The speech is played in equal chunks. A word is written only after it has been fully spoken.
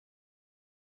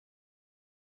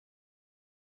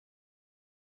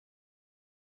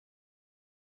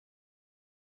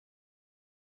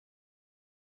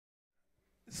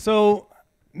So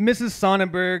Mrs.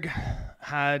 Sonnenberg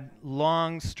had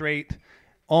long, straight,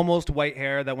 almost white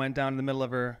hair that went down in the middle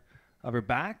of her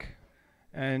back,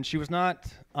 and she was not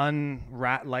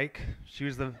unrat-like. She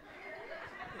was the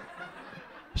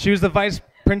vice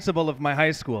principal of my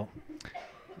high school,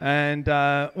 and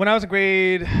when I was in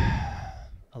grade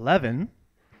 11,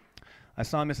 I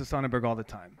saw Mrs. Sonnenberg all the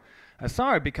time. I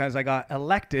saw her because I got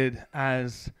elected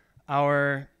as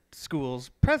our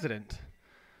school's president.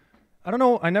 I don't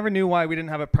know. I never knew why we didn't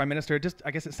have a prime minister.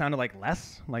 I guess it sounded like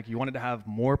less. Like you wanted to have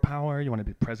more power. You wanted to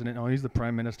be president. Oh, he's the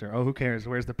prime minister. Oh, who cares?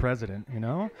 Where's the president? You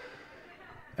know.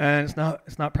 And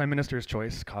it's not prime minister's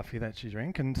choice coffee that she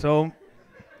drank. And so,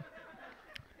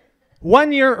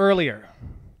 1 year earlier,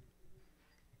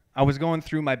 I was going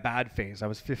through my bad phase. I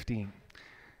was 15,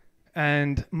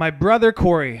 and my brother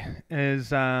Corey is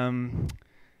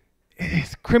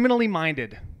criminally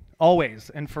minded. Always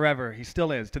and forever. He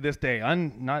still is to this day.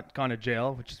 I'm not gone to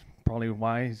jail, which is probably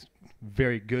why he's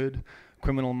very good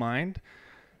criminal mind.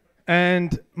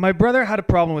 And my brother had a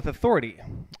problem with authority.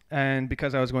 And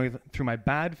because I was going through my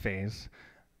bad phase,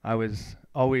 I was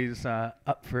always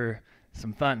up for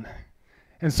some fun.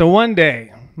 And so one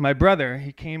day, my brother,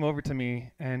 he came over to me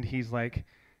and he's like,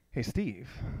 "Hey, Steve,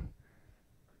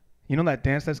 you know that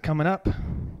dance that's coming up?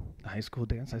 The high school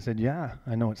dance?" I said, "Yeah,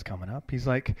 I know it's coming up." He's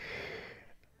like,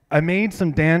 "I made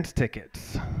some dance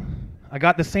tickets. I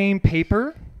got the same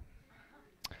paper,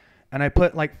 and I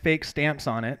put like fake stamps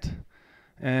on it,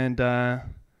 and I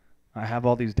have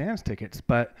all these dance tickets,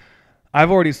 but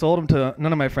I've already sold them to,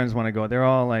 none of my friends want to go. They're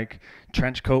all like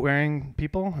trench coat wearing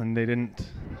people, and they didn't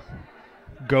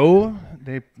go.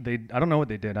 I don't know what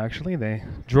they did actually. They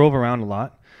drove around a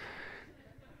lot.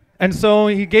 And so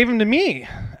he gave them to me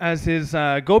as his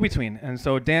go-between. And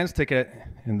so dance ticket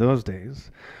in those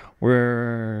days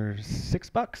were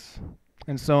 $6.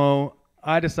 And so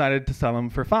I decided to sell them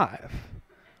for $5,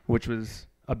 which was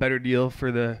a better deal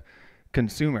for the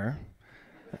consumer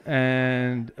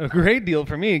and a great deal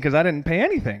for me because I didn't pay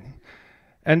anything.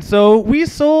 And so we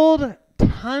sold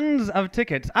tons of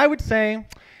tickets. I would say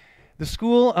the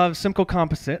School of Simcoe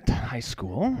Composite High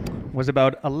School was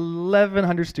about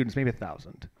 1,100 students, maybe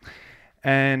 1,000.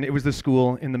 And it was the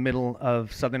school in the middle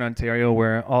of Southern Ontario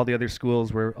where all the other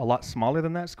schools were a lot smaller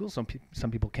than that school. Some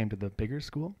people came to the bigger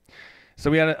school. So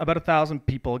we had about 1,000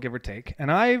 people, give or take.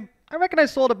 And I reckon I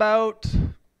sold about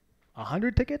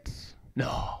 100 tickets?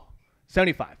 No,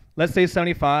 75. Let's say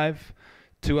 75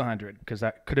 to 100, because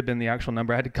that could have been the actual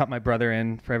number. I had to cut my brother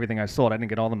in for everything I sold. I didn't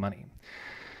get all the money.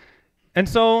 And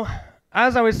so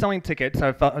as I was selling tickets,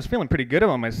 I was feeling pretty good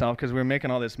about myself because we were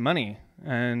making all this money.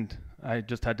 And I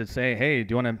just had to say, "Hey,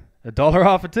 do you want a $1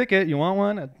 off a ticket? You want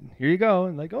one? Here you go."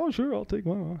 And like, "Oh, sure, I'll take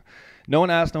one." No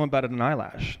one asked no one about an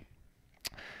eyelash.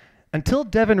 Until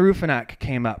Devin Rufinak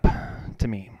came up to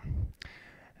me.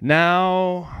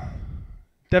 Now,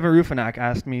 Devin Rufinak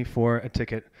asked me for a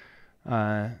ticket.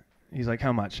 He's like,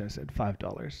 "How much?" I said,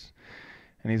 $5.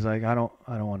 And he's like, I don't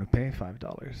want to pay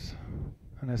 $5.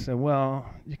 And I said, "Well,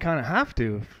 you kind of have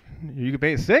to. You could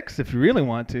pay $6 if you really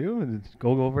want to.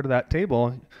 Go over to that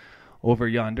table over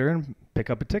yonder and pick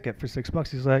up a ticket for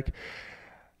 $6. He's like,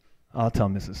 "I'll tell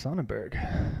Mrs. Sonnenberg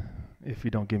if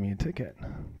you don't give me a ticket."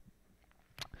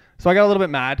 So I got a little bit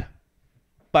mad,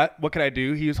 but what could I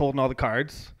do? He was holding all the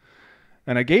cards,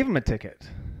 and I gave him a ticket.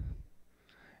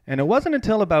 And it wasn't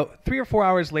until about 3 or 4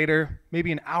 hours later,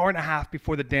 maybe an hour and a half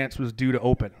before the dance was due to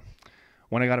open,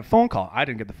 when I got a phone call. I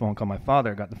didn't get the phone call. My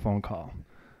father got the phone call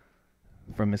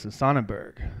from Mrs.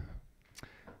 Sonnenberg.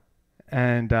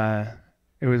 And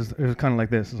it was kind of like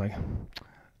this. It's like,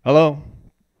 "Hello?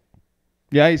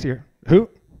 Yeah, he's here. Who?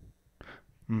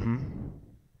 Mm-hmm.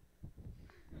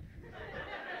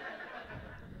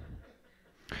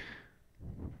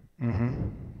 Mm-hmm."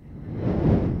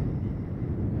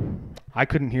 I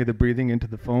couldn't hear the breathing into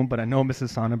the phone, but I know Mrs.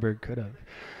 Sonnenberg could have.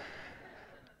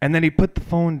 And then he put the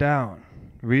phone down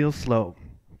real slow.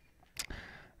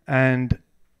 And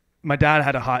my dad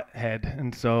had a hot head,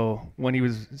 and so when he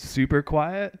was super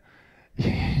quiet,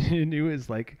 you knew it was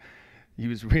like he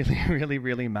was really, really,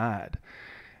 really mad.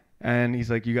 And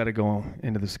he's like, "You got to go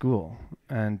into the school."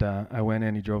 And I went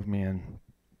in, he drove me in.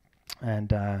 And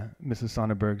Mrs.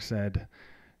 Sonnenberg said,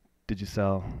 "Did you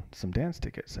sell some dance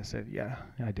tickets?" I said, "Yeah,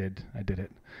 I did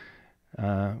it."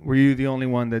 "Were you the only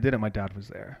one that did it?" My dad was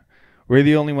there. "Were you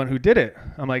the only one who did it?"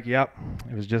 I'm like, "Yep,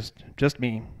 it was just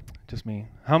me.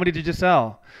 "How many did you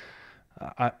sell?"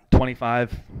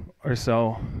 25 or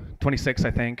so, 26,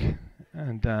 I think.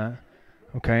 And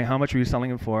okay, how much were you selling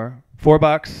them for?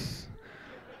 $4.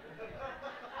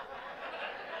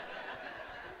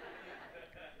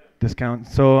 discount.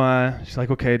 So she's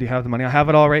like, okay, do you have the money? I have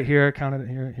it all right here. Count it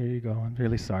here. Here you go. I'm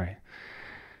really sorry.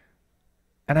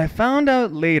 And I found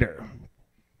out later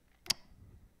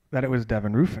that it was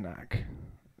Devin Rufinak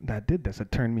that did this.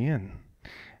 It turned me in.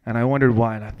 And I wondered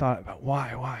why. And I thought about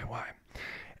why.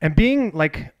 And being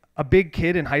like a big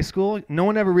kid in high school, no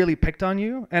one ever really picked on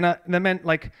you. And that meant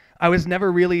like I was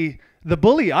never really the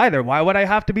bully either. Why would I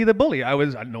have to be the bully?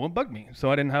 No one bugged me.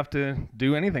 So I didn't have to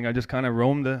do anything. I just kind of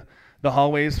roamed the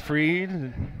hallways free.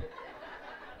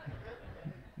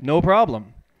 No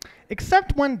problem.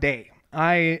 Except one day,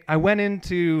 I went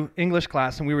into English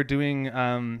class and we were doing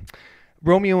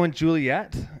Romeo and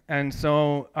Juliet. And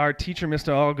so our teacher, Mr.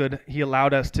 Allgood, he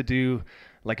allowed us to do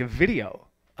like a video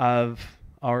of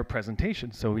our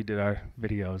presentation. So we did our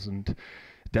videos, and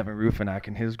Devin Rufinak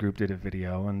and his group did a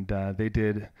video, and they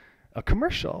did a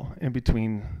commercial in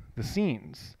between the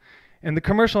scenes. And the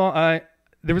commercial,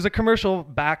 there was a commercial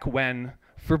back when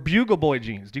for Bugle Boy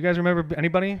jeans. Do you guys remember,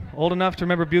 anybody old enough to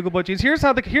remember Bugle Boy jeans? Here's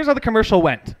how the commercial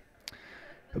went.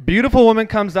 A beautiful woman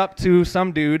comes up to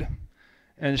some dude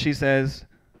and she says,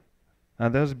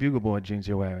 those are Bugle Boy jeans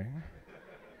you're wearing.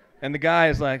 And the guy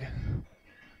is like,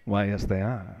 why, yes they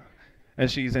are. And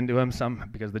she's into him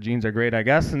because the jeans are great, I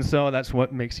guess, and so that's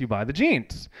what makes you buy the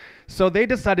jeans. So they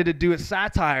decided to do a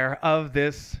satire of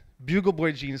this Bugle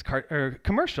Boy jeans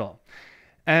commercial.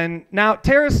 And now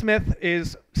Tara Smith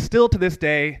is still to this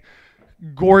day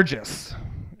gorgeous.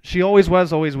 She always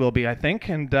was, always will be, I think,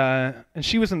 and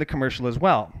she was in the commercial as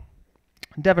well.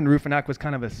 Devin Rufinak was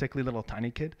kind of a sickly little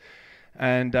tiny kid.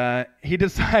 And he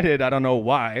decided, I don't know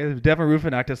why, Devin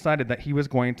Rufinak decided that he was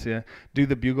going to do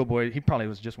the Bugle Boy. He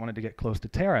probably just wanted to get close to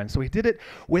Tara. And so he did it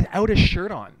without a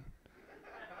shirt on,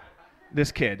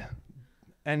 this kid.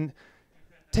 And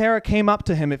Tara came up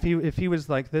to him. If he was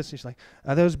like this, she's like,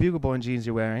 are those Bugle Boy jeans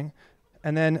you're wearing?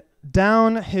 And then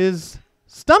down his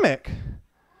stomach,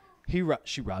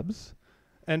 she rubs.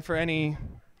 And for any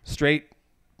straight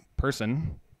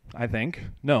person, I think,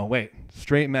 no, wait,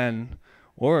 straight men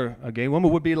or a gay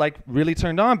woman would be like really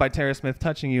turned on by Tara Smith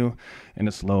touching you in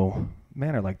a slow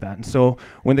manner like that. And so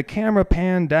when the camera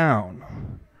panned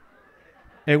down,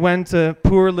 it went to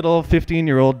poor little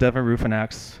 15-year-old Devin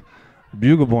Rufinak's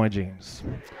Bugle Boy jeans.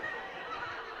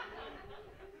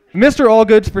 Mr.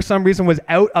 Allgood, for some reason, was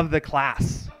out of the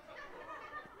class,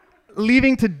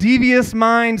 leaving to devious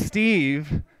mind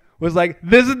Steve was like,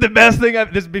 this is the best thing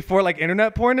this is before like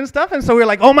internet porn and stuff. And so we were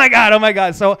like, oh my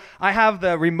God. So I have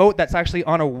the remote that's actually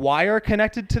on a wire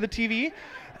connected to the TV,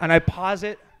 and I pause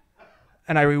it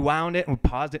and I rewound it and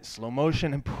paused it slow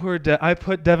motion, and I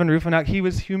put Devin Rufinak. He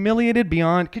was humiliated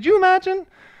beyond. Could you imagine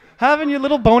having your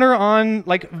little boner on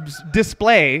like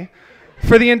display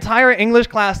for the entire English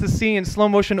class to see in slow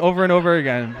motion over and over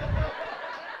again?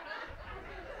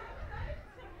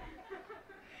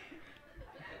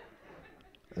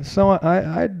 So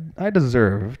I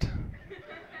deserved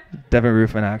Devin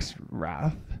Rufinak's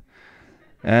wrath.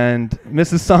 And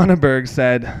Mrs. Sonnenberg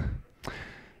said,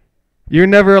 you're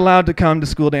never allowed to come to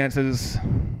school dances.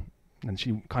 And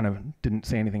she kind of didn't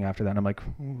say anything after that. And I'm like,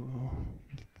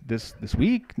 this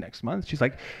week, next month? She's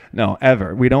like, no,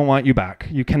 ever. We don't want you back.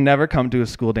 You can never come to a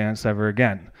school dance ever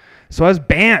again. So I was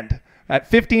banned at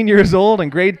 15 years old in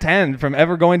grade 10 from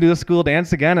ever going to a school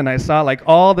dance again. And I saw like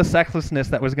all the sexlessness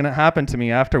that was going to happen to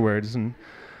me afterwards. And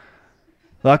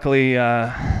luckily,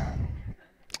 I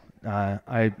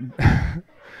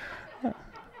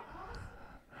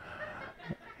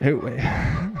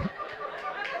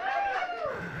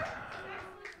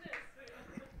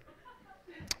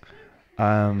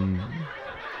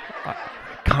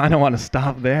kind of want to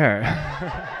stop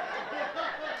there.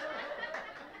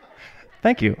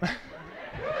 Thank you.